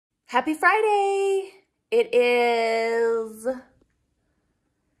Happy Friday! It is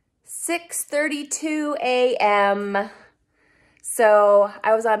 6:32 a.m. So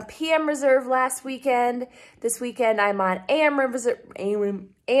I was on PM reserve last weekend. This weekend I'm on AM reserve.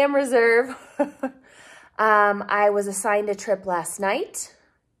 I was assigned a trip last night.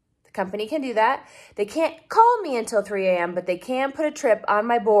 The company can do that. They can't call me until 3 a.m., but they can put a trip on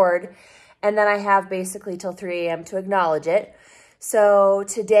my board, and then I have basically till 3 a.m. to acknowledge it. So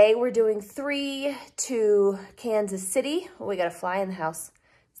today we're doing 3 to Kansas City. Well, we got to fly in the house.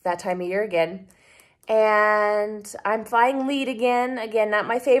 It's that time of year again. And I'm flying lead again. Again, not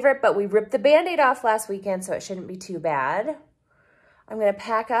my favorite, but we ripped the Band-Aid off last weekend, so it shouldn't be too bad. I'm going to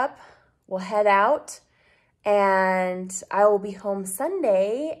pack up. We'll head out. And I will be home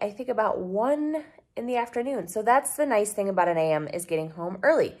Sunday, I think about 1 in the afternoon. So that's the nice thing about an AM, is getting home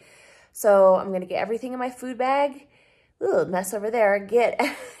early. So I'm going to get everything in my food bag. Ooh, mess over there. Get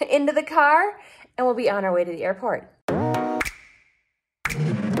into the car, and we'll be on our way to the airport.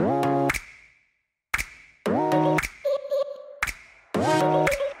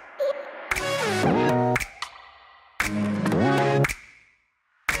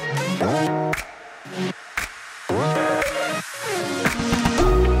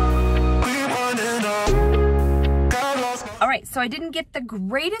 All right, so I didn't get the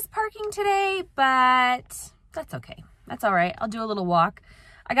greatest parking today, but that's okay. That's all right. I'll do a little walk.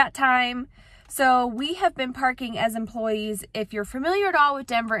 I got time. So we have been parking as employees. If you're familiar at all with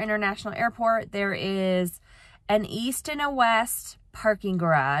Denver International Airport, there is an east and a west parking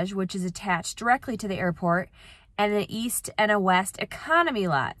garage, which is attached directly to the airport, and an east and a west economy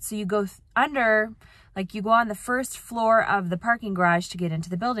lot. So you go under, like you go on the first floor of the parking garage to get into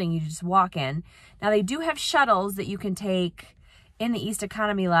the building. You just walk in. Now they do have shuttles that you can take in the east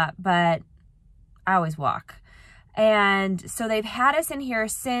economy lot, but I always walk. And so they've had us in here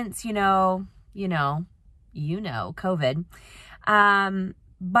since, you know, COVID.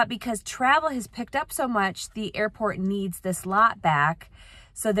 But because travel has picked up so much, the airport needs this lot back.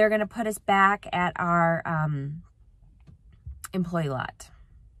 So they're going to put us back at our employee lot.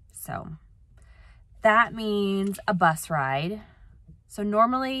 So that means a bus ride. So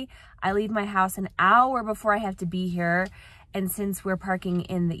normally I leave my house an hour before I have to be here. And since we're parking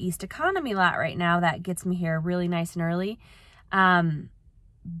in the East Economy lot right now, that gets me here really nice and early.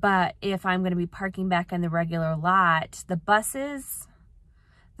 But if I'm going to be parking back in the regular lot, the buses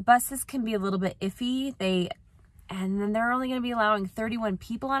can be a little bit iffy. And then they're only going to be allowing 31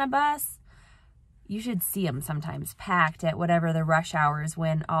 people on a bus. You should see them sometimes packed at whatever the rush hours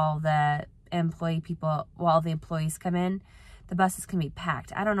when all the employees come in. The buses can be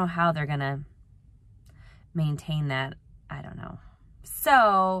packed. I don't know how they're going to maintain that. I don't know.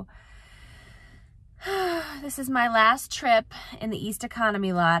 So this is my last trip in the East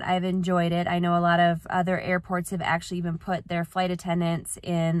Economy lot. I've enjoyed it. I know a lot of other airports have actually even put their flight attendants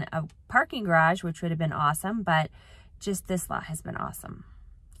in a parking garage, which would have been awesome, but just this lot has been awesome.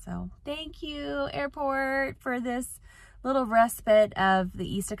 So thank you, airport, for this little respite of the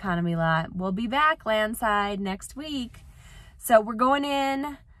East Economy lot. We'll be back landside next week. So we're going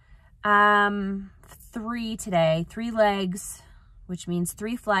in 3 today, 3 legs, which means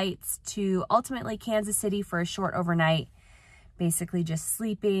 3 flights to ultimately Kansas City for a short overnight, basically just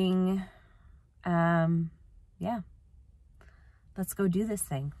sleeping. Yeah, let's go do this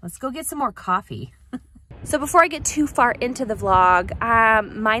thing. Let's go get some more coffee. So before I get too far into the vlog,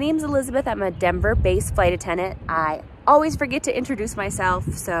 my name's Elizabeth. I'm a Denver-based flight attendant. I always forget to introduce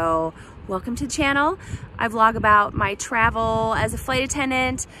myself, so welcome to the channel. I vlog about my travel as a flight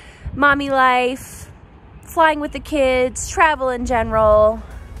attendant, mommy life, flying with the kids, travel in general,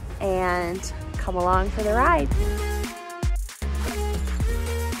 and come along for the ride.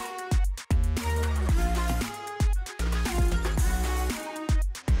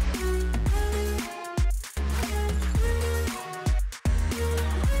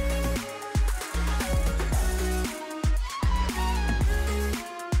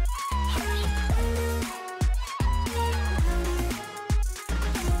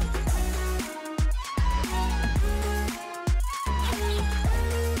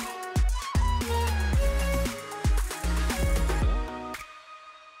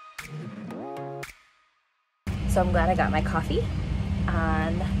 So I'm glad I got my coffee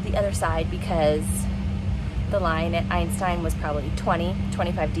on the other side, because the line at Einstein was probably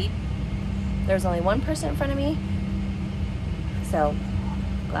 25 deep. There's only one person in front of me. So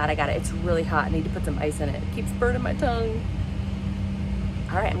glad I got it. It's really hot. I need to put some ice in it. It keeps burning my tongue.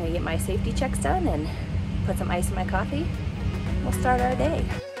 All right, I'm gonna get my safety checks done and put some ice in my coffee. We'll start our day.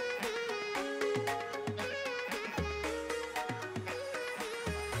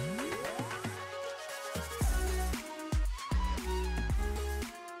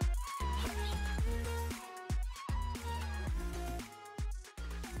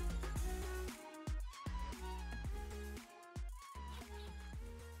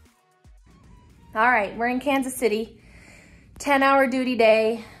 All right, we're in Kansas City. 10-hour duty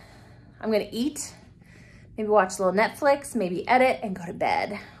day. I'm gonna eat, maybe watch a little Netflix, maybe edit, and go to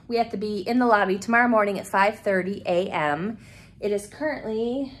bed. We have to be in the lobby tomorrow morning at 5:30 a.m. It is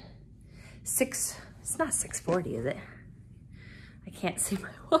currently it's not 6:40, is it? I can't see my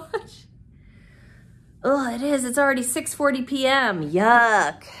watch. Oh, it is, it's already 6:40 p.m.,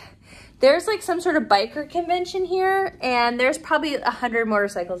 yuck. There's like some sort of biker convention here, and there's probably 100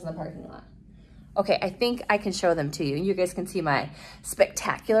 motorcycles in the parking lot. Okay, I think I can show them to you. You guys can see my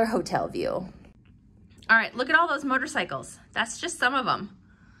spectacular hotel view. All right, look at all those motorcycles. That's just some of them.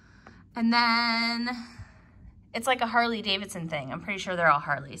 And then it's like a Harley Davidson thing. I'm pretty sure they're all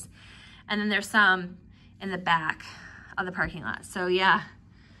Harleys. And then there's some in the back of the parking lot. So yeah.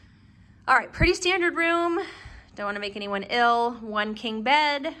 All right, pretty standard room. Don't want to make anyone ill. 1 king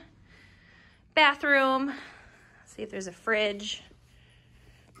bed, bathroom. See if there's a fridge.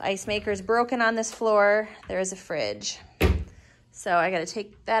 The ice maker's broken on this floor. There is a fridge. So I got to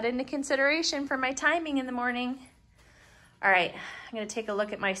take that into consideration for my timing in the morning. All right, I'm going to take a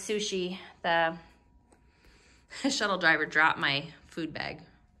look at my sushi. The shuttle driver dropped my food bag.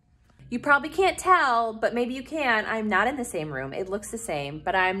 You probably can't tell, but maybe you can. I'm not in the same room. It looks the same,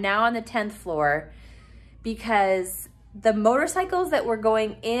 but I'm now on the 10th floor because the motorcycles that were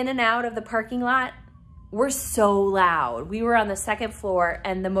going in and out of the parking lot were so loud. We were on the 2nd floor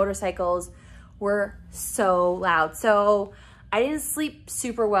and the motorcycles were so loud. So I didn't sleep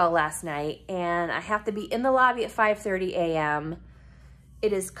super well last night and I have to be in the lobby at 5:30 a.m.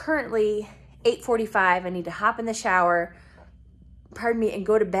 It is currently 8:45. I need to hop in the shower, pardon me, and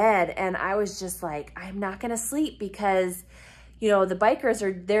go to bed. And I was just like, I'm not gonna sleep because, you know, the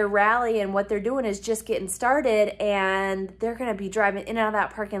bikers they're rallying and what they're doing is just getting started and they're gonna be driving in and out of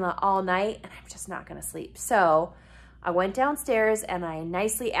that parking lot all night and I'm just not gonna sleep. So I went downstairs and I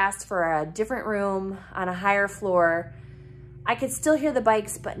nicely asked for a different room on a higher floor. I could still hear the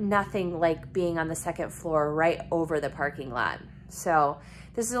bikes, but nothing like being on the 2nd floor right over the parking lot. So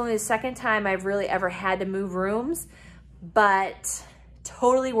this is only the 2nd time I've really ever had to move rooms, but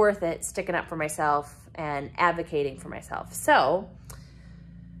totally worth it sticking up for myself and advocating for myself. So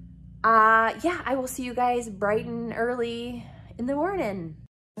yeah, I will see you guys bright and early in the morning.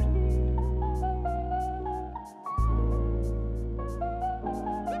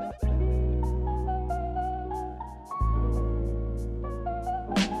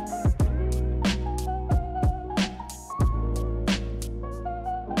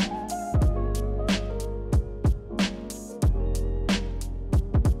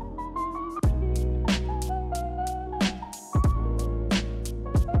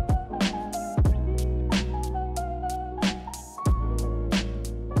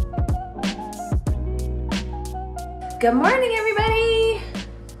 Good morning, everybody.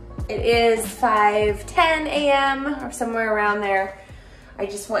 It is 5:10 a.m. or somewhere around there. I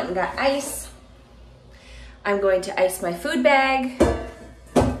just went and got ice. I'm going to ice my food bag.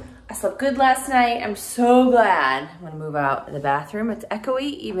 I slept good last night. I'm so glad. I'm gonna move out of the bathroom. It's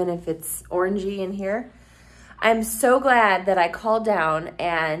echoey, even if it's orangey in here. I'm so glad that I called down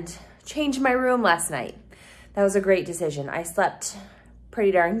and changed my room last night. That was a great decision. I slept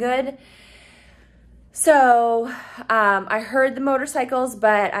pretty darn good. So I heard the motorcycles,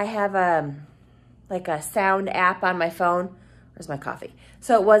 but I have like a sound app on my phone. Where's my coffee?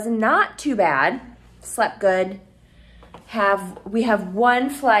 So it was not too bad. Slept good. We have 1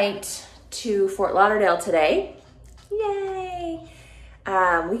 flight to Fort Lauderdale today. Yay!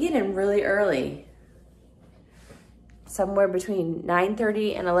 We get in really early, somewhere between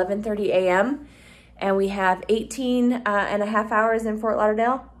 9:30 and 11:30 a.m. And we have 18 and a half hours in Fort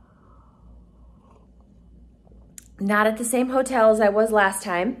Lauderdale. Not at the same hotel as I was last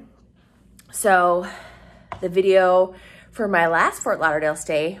time. So the video for my last Fort Lauderdale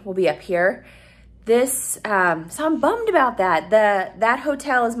stay will be up here. So I'm bummed about that. That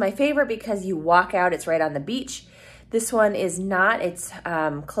hotel is my favorite because you walk out, it's right on the beach. This one is not, it's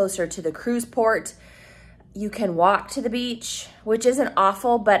closer to the cruise port. You can walk to the beach, which isn't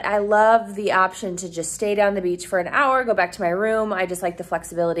awful, but I love the option to just stay down the beach for an hour, go back to my room. I just like the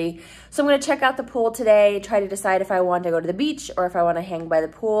flexibility. So I'm gonna check out the pool today, try to decide if I want to go to the beach or if I wanna hang by the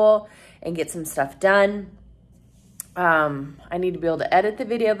pool and get some stuff done. I need to be able to edit the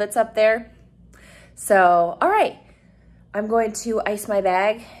video that's up there. So, all right, I'm going to ice my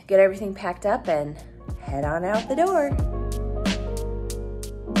bag, get everything packed up and head on out the door.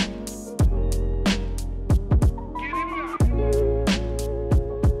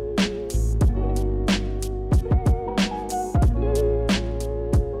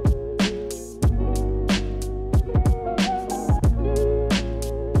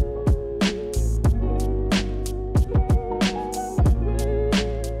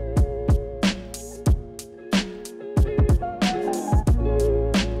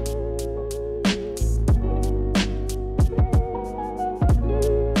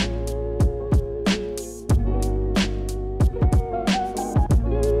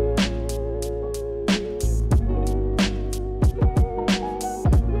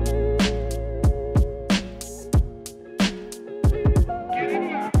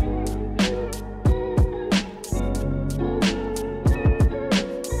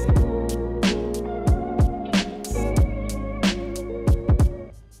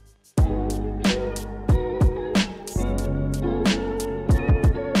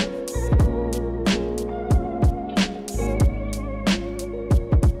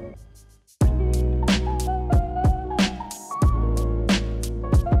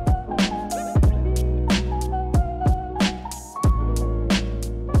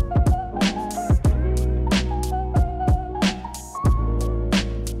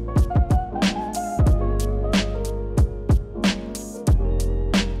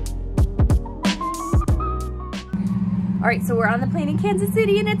 right, so we're on the plane in Kansas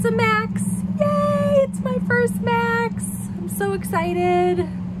City and it's a MAX. Yay, it's my first MAX. I'm so excited.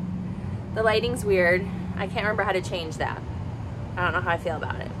 The lighting's weird. I can't remember how to change that. I don't know how I feel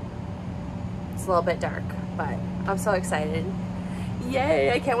about it. It's a little bit dark, but I'm so excited.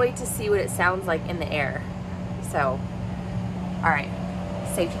 Yay, I can't wait to see what it sounds like in the air. So, all right,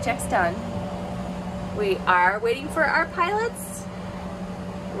 safety check's done. We are waiting for our pilots.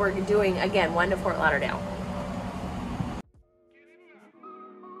 We're doing, again, one to Fort Lauderdale.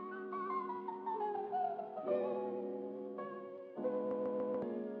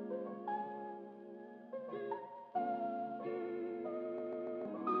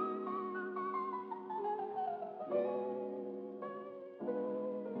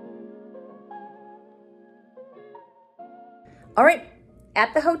 All right,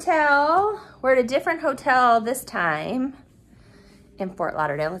 at the hotel. We're at a different hotel this time in Fort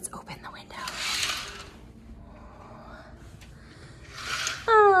Lauderdale. Let's open the window.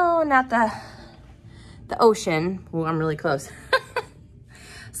 Oh, not the ocean. Oh, I'm really close.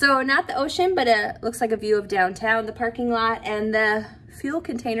 So not the ocean, but it looks like a view of downtown, the parking lot, and the fuel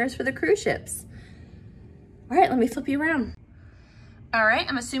containers for the cruise ships. All right, let me flip you around. All right,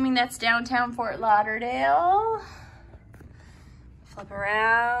 I'm assuming that's downtown Fort Lauderdale. Flip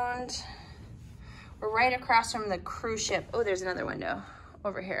around. We're right across from the cruise ship. Oh, there's another window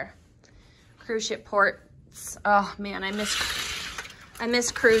over here. Cruise ship ports. Oh man, I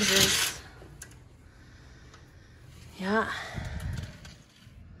miss cruises. Yeah.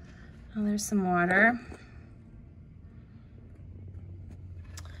 Oh, there's some water.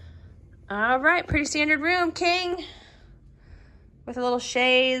 All right, pretty standard room, king. With a little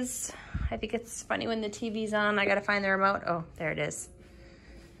chaise. I think it's funny when the TV's on. I gotta find the remote. Oh, there it is.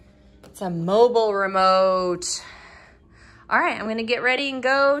 It's a mobile remote. All right, I'm gonna get ready and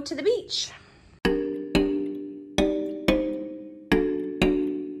go to the beach.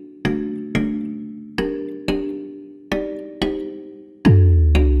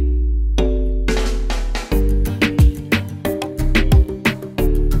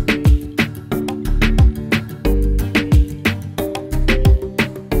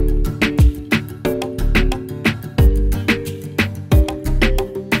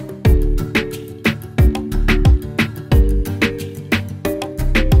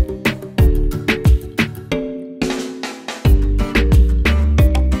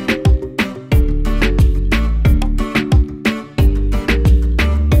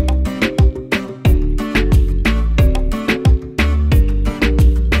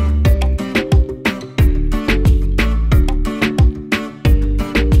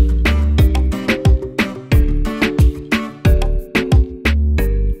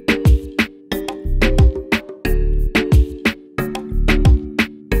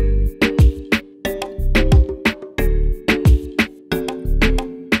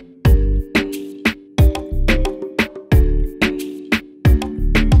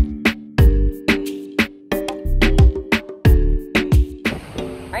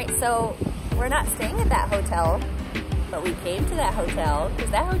 So we're not staying at that hotel, but we came to that hotel because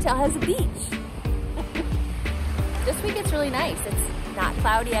that hotel has a beach. This week it's really nice. It's not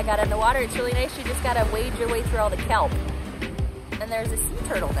cloudy. I got in the water. It's really nice. You just got to wade your way through all the kelp. And there's a sea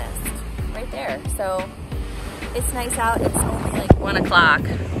turtle nest right there. So it's nice out. It's only like 1 o'clock,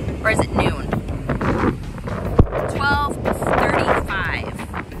 or is it noon? 12:35.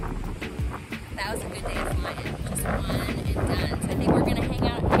 That was a good day of flying. Just one and done. So I think we're gonna hang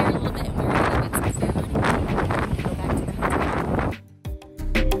out here a little bit and we're gonna get some food and go back to the hotel.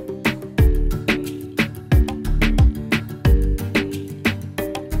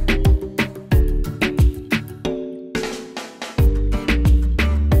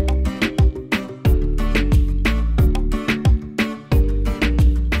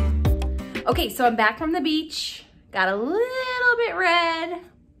 Okay, so I'm back from the beach. Got a little bit red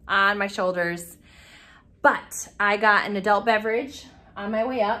on my shoulders, but I got an adult beverage on my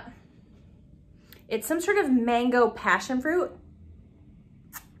way up. It's some sort of mango passion fruit.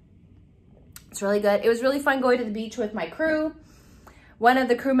 It's really good. It was really fun going to the beach with my crew. One of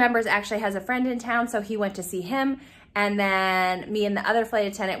the crew members actually has a friend in town, so he went to see him. And then me and the other flight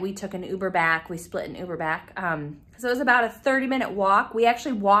attendant, we took an Uber back. We split an Uber back because it was about a 30-minute walk. We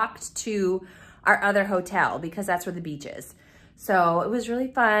actually walked to our other hotel because that's where the beach is. So it was really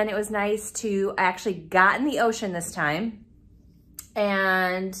fun. It was nice to, I actually got in the ocean this time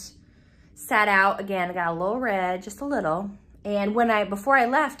and sat out again. I got a little red, just a little. And before I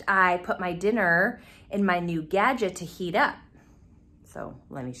left, I put my dinner in my new gadget to heat up. So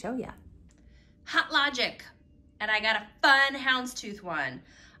let me show you. Hot Logic. And I got a fun houndstooth one.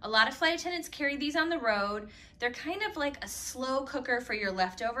 A lot of flight attendants carry these on the road. They're kind of like a slow cooker for your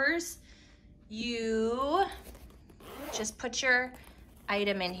leftovers. You just put your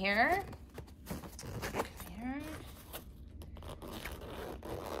item in here.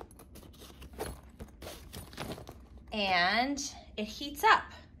 And it heats up.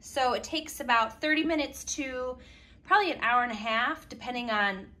 So it takes about 30 minutes to probably an hour and a half, depending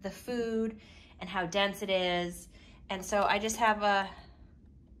on the food and how dense it is. And so I just have a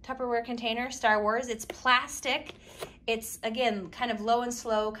Tupperware container, Star Wars. It's plastic. It's, again, kind of low and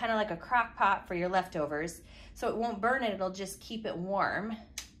slow, kind of like a crock pot for your leftovers. So it won't burn it, it'll just keep it warm.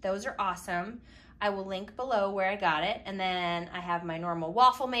 Those are awesome. I will link below where I got it. And then I have my normal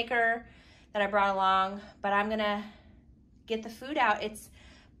waffle maker that I brought along, but I'm gonna get the food out. It's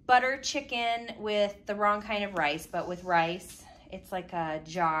butter chicken with the wrong kind of rice, but with rice. It's like a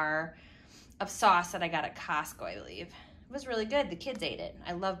jar of sauce that I got at Costco, I believe. It was really good. The kids ate it.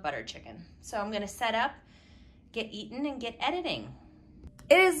 I love butter chicken. So I'm gonna set up, get eaten, and get editing.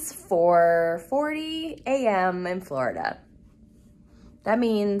 It is 4:40 a.m. in Florida. That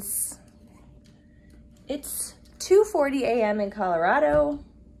means it's 2:40 a.m. in Colorado.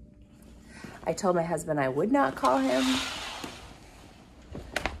 I told my husband I would not call him.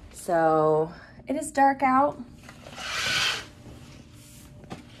 So it is dark out.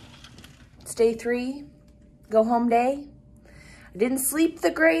 It's day 3, go home day. I didn't sleep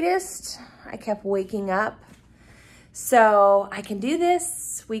the greatest. I kept waking up. So I can do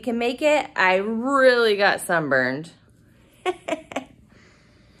this, we can make it. I really got sunburned.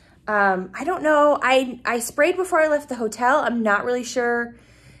 I don't know, I sprayed before I left the hotel. I'm not really sure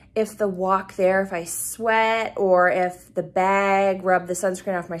if the walk there, if I sweat, or if the bag rubbed the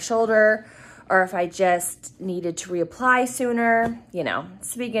sunscreen off my shoulder, or if I just needed to reapply sooner. You know,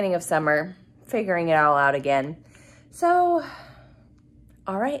 it's the beginning of summer, figuring it all out again. So,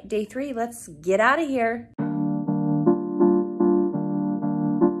 all right, day 3, let's get out of here.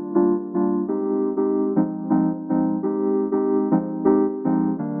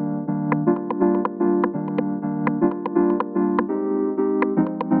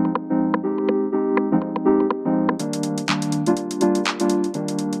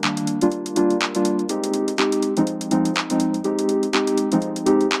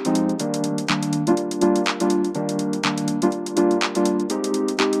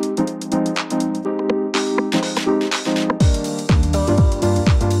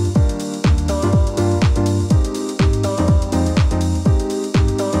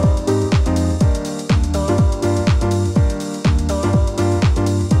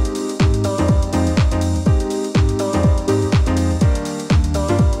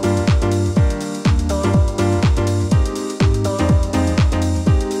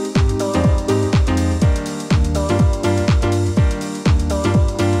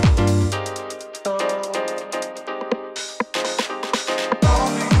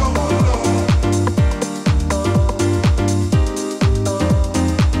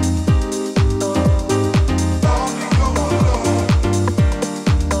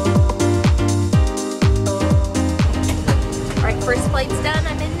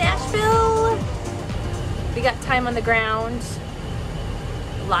 On the ground,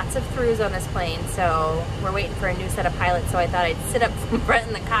 lots of throughs on this plane, so we're waiting for a new set of pilots, so I thought I'd sit up front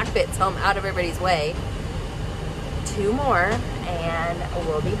in the cockpit so I'm out of everybody's way. 2 more and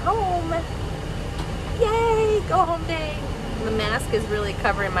we'll be home. Yay, go home day. The mask is really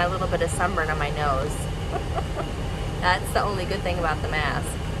covering my little bit of sunburn on my nose. That's the only good thing about the mask.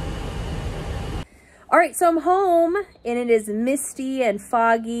 All right, so I'm home and it is misty and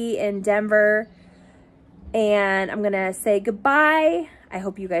foggy in Denver. And I'm gonna say goodbye. I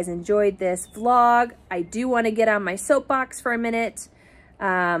hope you guys enjoyed this vlog. I do wanna get on my soapbox for a minute.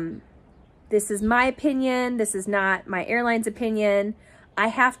 This is my opinion. This is not my airline's opinion. I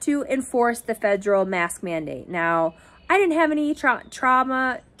have to enforce the federal mask mandate. Now, I didn't have any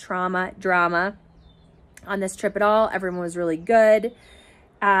drama on this trip at all. Everyone was really good.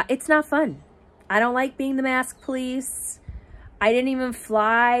 It's not fun. I don't like being the mask police. I didn't even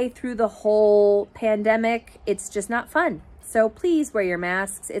fly through the whole pandemic. It's just not fun. So please wear your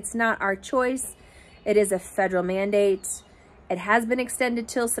masks. It's not our choice. It is a federal mandate. It has been extended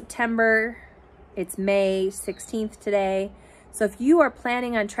till September. It's May 16th today. So if you are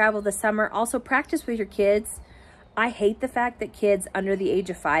planning on travel this summer, also practice with your kids. I hate the fact that kids under the age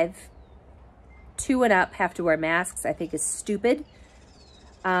of 5, 2 and up, have to wear masks. I think it's stupid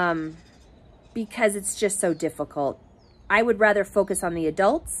because it's just so difficult. I would rather focus on the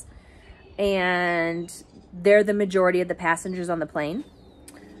adults, and they're the majority of the passengers on the plane.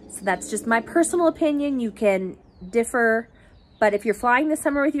 So that's just my personal opinion. You can differ, But if you're flying this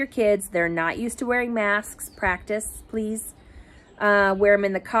summer with your kids, they're not used to wearing masks. Practice, please. Wear them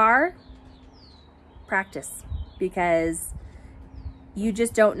in the car. Practice, because you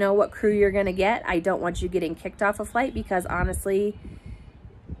just don't know what crew you're going to get. I don't want you getting kicked off a flight, because honestly,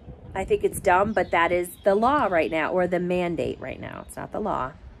 I think it's dumb, but that is the law right now, or the mandate right now. It's not the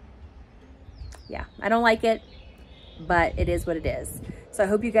law. Yeah, I don't like it, but it is what it is. So I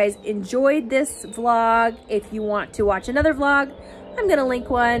hope you guys enjoyed this vlog. If you want to watch another vlog, I'm going to link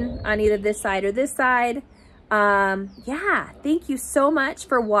one on either this side or this side. Yeah, thank you so much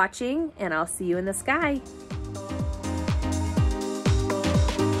for watching, and I'll see you in the sky.